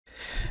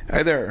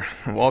Hi there,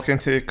 welcome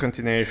to the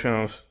continuation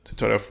of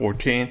tutorial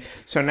 14.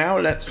 So now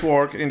let's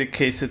work in the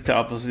case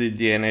setup of the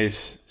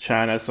DNS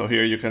channel. So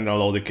here you can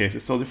download the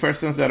cases. So the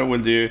first things that I will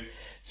do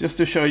is just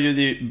to show you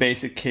the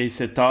basic case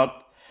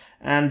setup,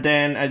 and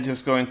then I'm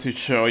just going to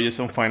show you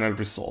some final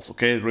results.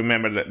 Okay,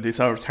 remember that these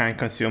are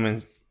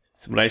time-consuming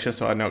simulations,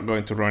 so I'm not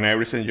going to run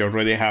everything. You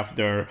already have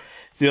there.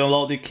 So you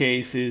download the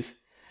cases.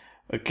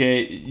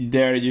 Okay,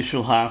 there you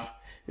should have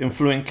in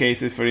Fluent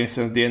cases, for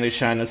instance, DNS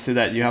channel, see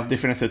that you have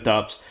different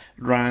setups,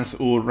 runs,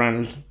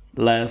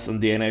 run-less,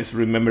 and DNS.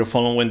 Remember,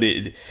 following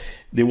the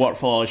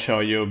workflow I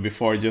showed you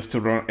before, just to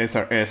run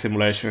SRS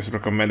simulation, it's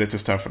recommended to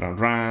start from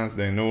runs,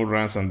 then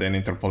runs, and then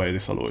interpolate the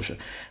solution.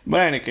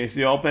 But in any case,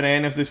 you open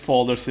any of these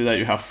folders, see that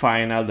you have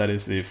final, that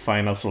is the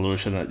final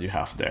solution that you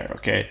have there,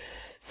 okay?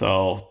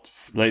 So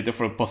later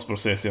for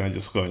post-processing, I'm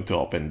just going to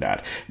open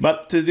that.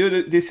 But to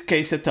do this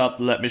case setup,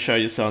 let me show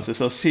you something.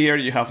 So here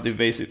you have the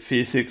basic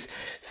physics.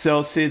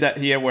 So see that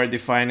here we're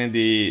defining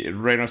the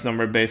Reynolds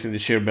number based on the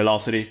shear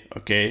velocity,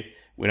 okay?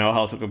 We know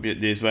how to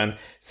compute this one.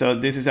 So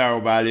this is our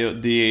value.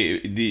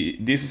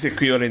 This is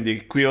equivalent. The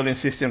equivalent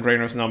system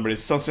Reynolds number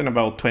is something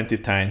about 20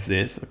 times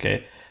this,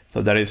 okay?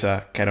 So that is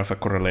a kind of a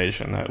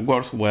correlation. It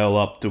works well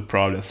up to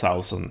probably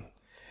 1,000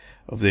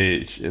 of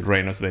the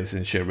Reynolds based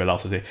in shear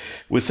velocity.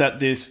 We set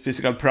these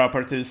physical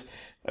properties,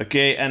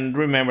 okay, and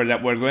remember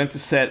that we're going to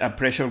set a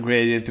pressure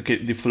gradient to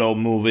keep the flow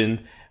moving,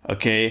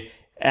 okay,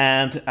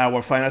 and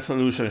our final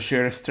solution,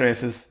 shear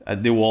stresses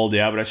at the wall,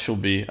 the average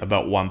should be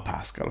about 1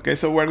 Pascal, okay.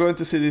 So we're going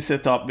to see this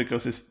setup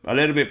because it's a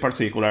little bit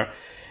particular,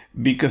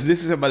 because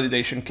this is a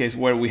validation case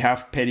where we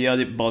have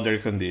periodic boundary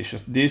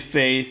conditions. This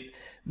phase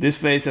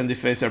and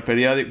this phase are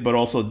periodic, but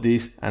also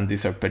this and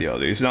these are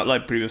periodic. It's not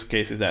like previous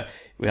cases that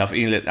we have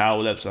inlet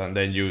outlets and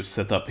then you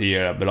set up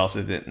here a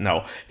velocity.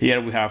 No, here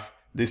we have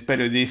this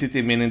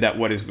periodicity, meaning that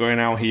what is going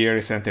on here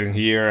is entering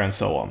here, and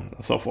so on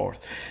and so forth.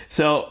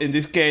 So in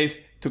this case,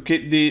 to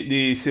keep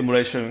the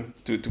simulation,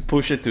 to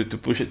push it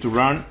to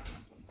run,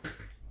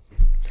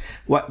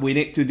 what we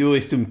need to do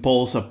is to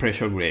impose a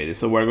pressure gradient.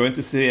 So we're going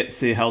to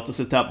see how to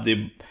set up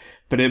the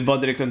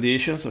boundary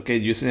conditions, okay,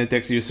 using the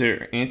text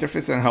user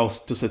interface, and how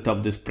to set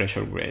up this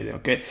pressure gradient,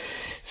 okay.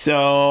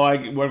 So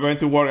we're going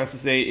to work, as I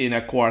say, in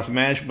a quartz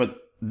mesh, but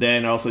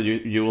then also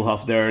you will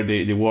have there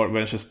the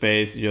workbench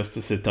space just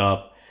to set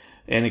up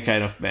any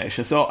kind of mesh.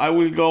 So I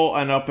will go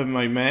and open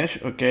my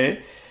mesh,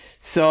 okay.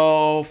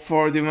 So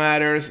for the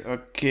matters,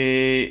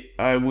 okay,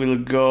 I will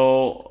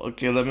go,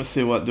 okay, let me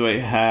see, what do I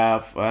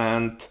have,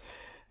 and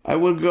I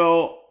will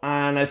go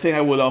and I think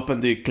I will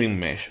open the clean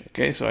mesh,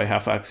 okay, so I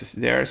have access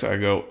there, so I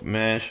go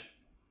mesh,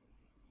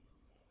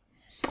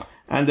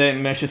 and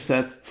then mesh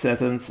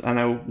settings, and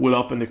I will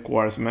open the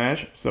quartz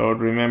mesh. So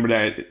remember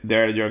that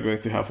there you're going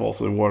to have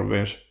also the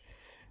workbench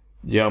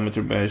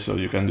geometry mesh, so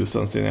you can do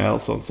something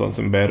else or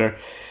something better.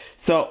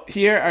 So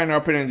here I'm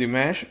opening the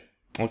mesh,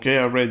 okay,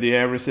 already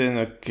everything,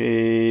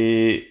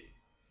 okay,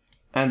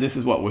 and this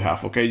is what we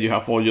have, okay. You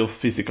have all your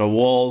physical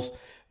walls,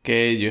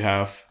 okay, you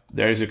have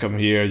there, as you come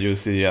here, you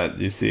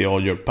see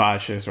all your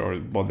patches or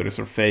boundary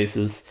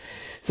surfaces.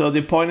 So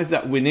the point is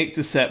that we need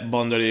to set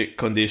boundary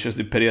conditions,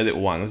 the periodic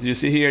ones. You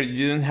see here,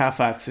 you don't have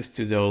access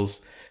to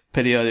those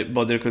periodic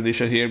boundary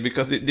conditions here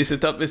because the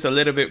setup is a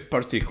little bit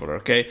particular,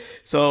 okay?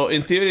 So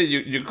in theory,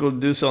 you could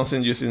do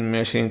something using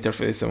mesh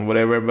interface and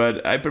whatever,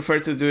 but I prefer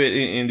to do it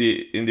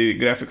in the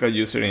graphical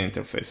user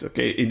interface,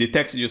 okay? In the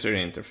text user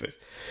interface.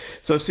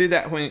 So see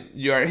that when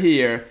you are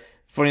here,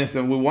 for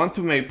instance, we want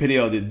to make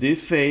periodic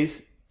this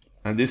phase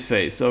and this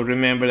phase. So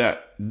remember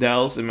that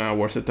those in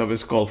our setup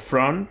is called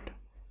front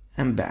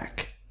and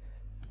back.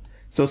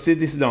 So see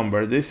this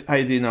number, this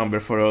ID number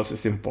for us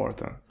is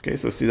important. Okay,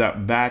 so see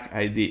that back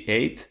ID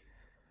 8,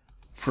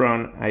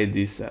 front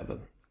ID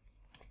 7.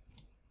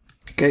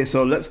 Okay,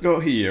 so let's go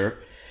here.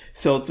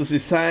 So to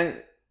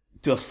assign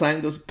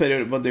those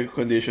periodic boundary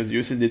conditions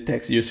using the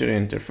text user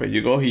interface,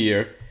 you go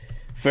here,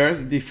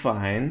 first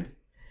define,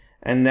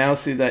 and now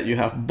see that you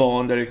have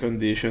boundary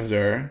conditions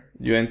there.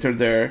 You enter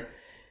there.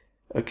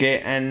 Okay,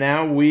 and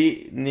now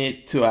we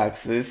need to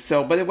access.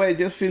 So by the way,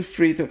 just feel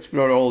free to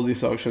explore all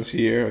these options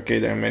here. Okay,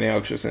 there are many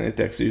options in the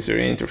text user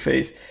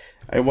interface.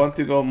 I want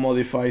to go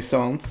modify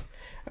zones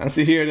and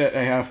see here that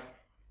I have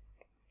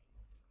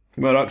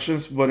more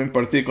options, but in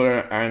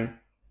particular I'm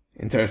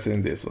interested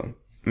in this one,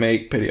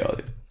 make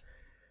periodic.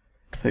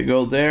 So I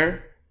go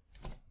there.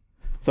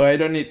 So I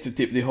don't need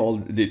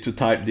to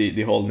type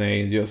the whole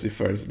name, just the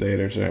first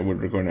letters I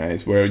would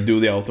recognize where I do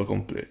the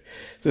autocomplete.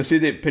 So see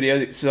the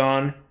periodic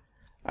zone,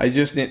 I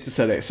just need to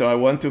select. So I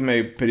want to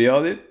make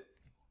periodic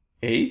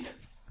 8,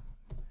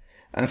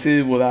 and see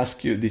it will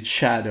ask you the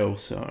shadow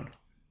zone.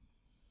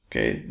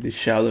 Okay, the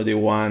shadow, the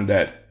one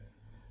that,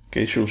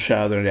 okay, should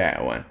shadow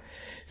that one.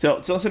 So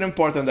it's also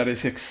important that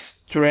it's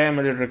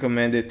extremely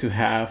recommended to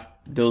have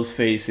those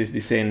faces the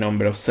same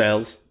number of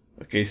cells,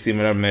 okay,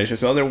 similar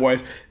measures.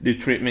 Otherwise, the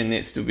treatment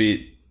needs to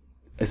be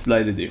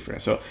slightly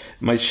different. So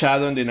my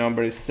shadow, the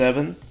number is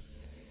 7.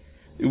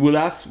 It will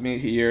ask me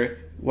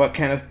here what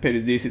kind of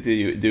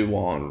periodicity do you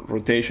want,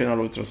 rotational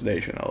or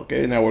translational,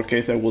 okay? In our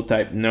case, I will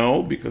type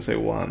no because I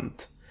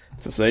want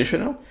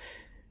translational,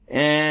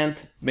 and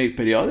make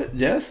periodic,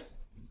 yes.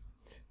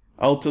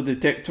 Auto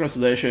detect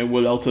translation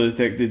will auto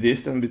detect the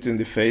distance between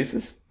the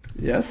faces,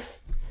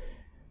 yes.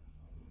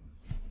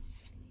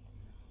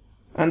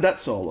 And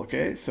that's all,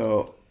 okay?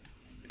 So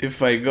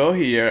if I go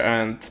here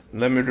and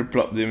let me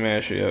replot the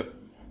mesh here,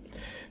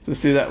 so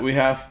see that we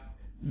have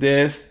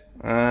this,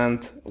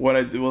 and what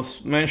I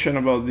was mentioned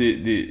about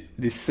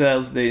the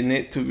cells, they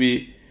need to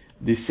be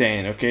the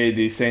same, okay?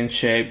 The same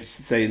shape,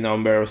 same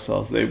number of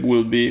cells, they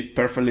will be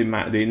perfectly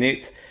matched. They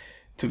need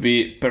to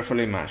be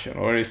perfectly matched,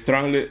 or it's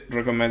strongly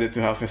recommended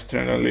to have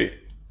strongly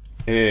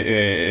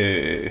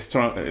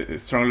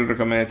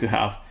recommended to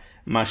have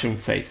matching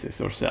faces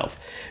or cells.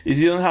 If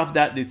you don't have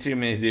that, the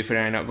treatment is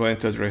different. I'm not going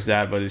to address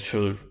that, but it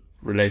should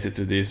related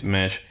to this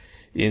mesh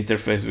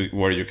interface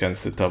where you can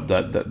set up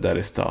that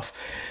stuff.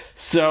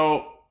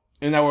 So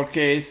in our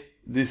case,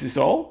 this is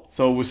all.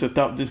 So we set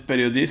up this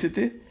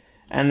periodicity,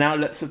 and now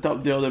let's set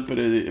up the other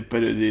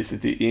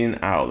periodicity in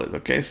outlet.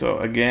 Okay, so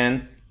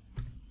again,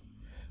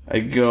 I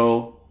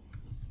go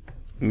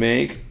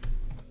make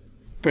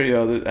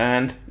periodic,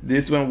 and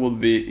this one will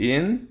be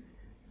in,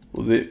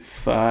 will be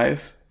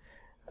 5,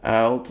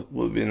 out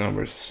will be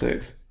number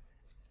 6.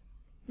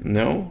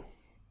 No,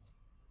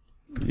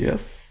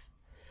 yes,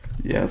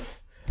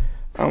 yes,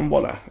 and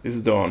voila,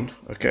 it's done.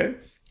 Okay,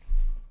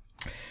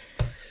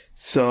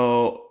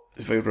 so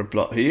if I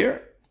replot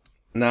here,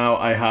 now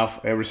I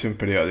have everything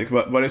periodic.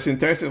 But it's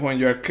interesting when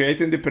you are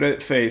creating the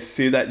periodic phase,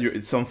 see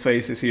that some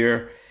phases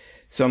here,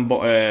 some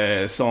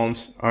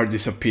zones are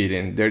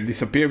disappearing. They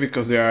disappear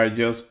because they are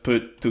just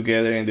put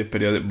together in the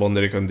periodic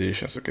boundary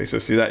conditions. Okay, so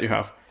see that you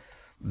have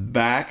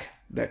back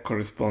that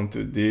correspond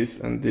to this,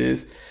 and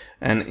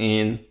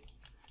in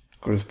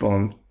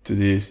correspond to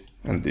this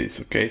and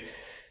this. Okay,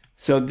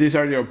 so these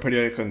are your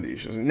periodic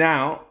conditions.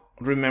 Now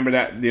remember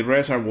that the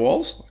rest are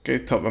walls. Okay,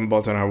 top and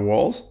bottom are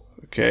walls.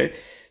 Okay,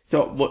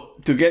 so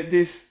to get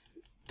this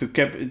to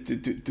get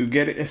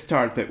it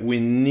started, we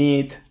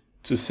need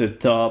to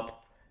set up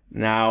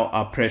now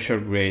a pressure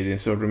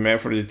gradient. So remember,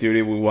 for the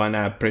theory, we want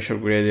a pressure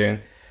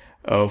gradient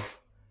of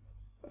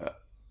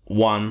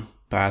 1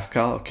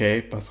 Pascal.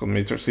 Okay, Pascal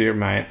meters here,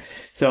 mine.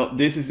 So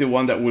this is the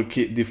one that will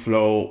keep the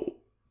flow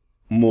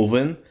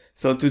moving.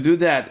 So to do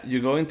that, you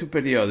go into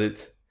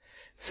periodic,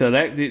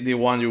 select the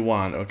one you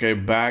want. Okay,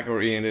 back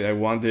or in. I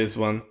want this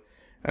one,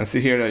 and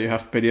see here that you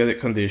have periodic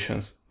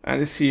conditions, and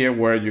it's here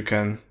where you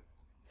can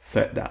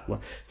set that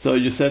one. So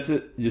you set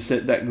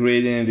that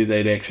gradient in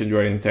the direction you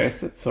are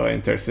interested. So I'm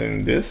interested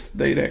in this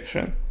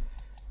direction.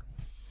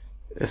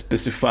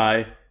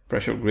 Specify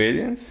pressure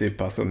gradient, see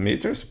Pascal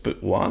meters,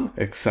 put 1,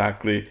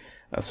 exactly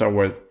as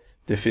our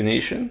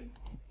definition.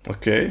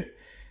 Okay,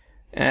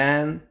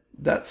 and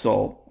that's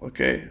all.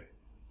 Okay,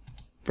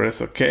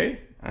 press OK,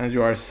 and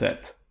you are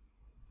set.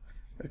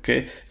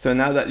 Okay, so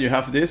now that you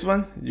have this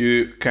one,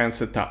 you can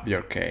set up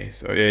your case.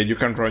 So you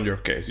can run your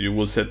case. You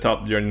will set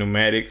up your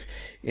numerics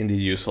in the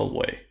usual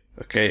way.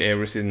 Okay,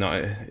 everything now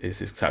is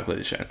exactly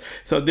the same.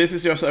 So this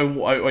is just,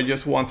 I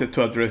just wanted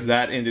to address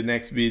that. In the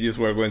next videos,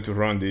 we're going to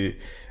run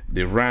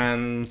the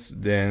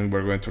runs, then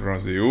we're going to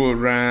run the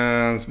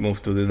runs,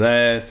 move to the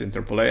LES,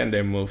 interpolate, and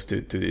then move to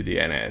the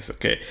DNS.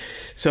 Okay,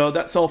 so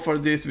that's all for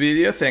this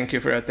video. Thank you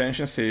for your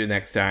attention. See you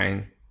next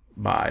time.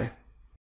 Bye.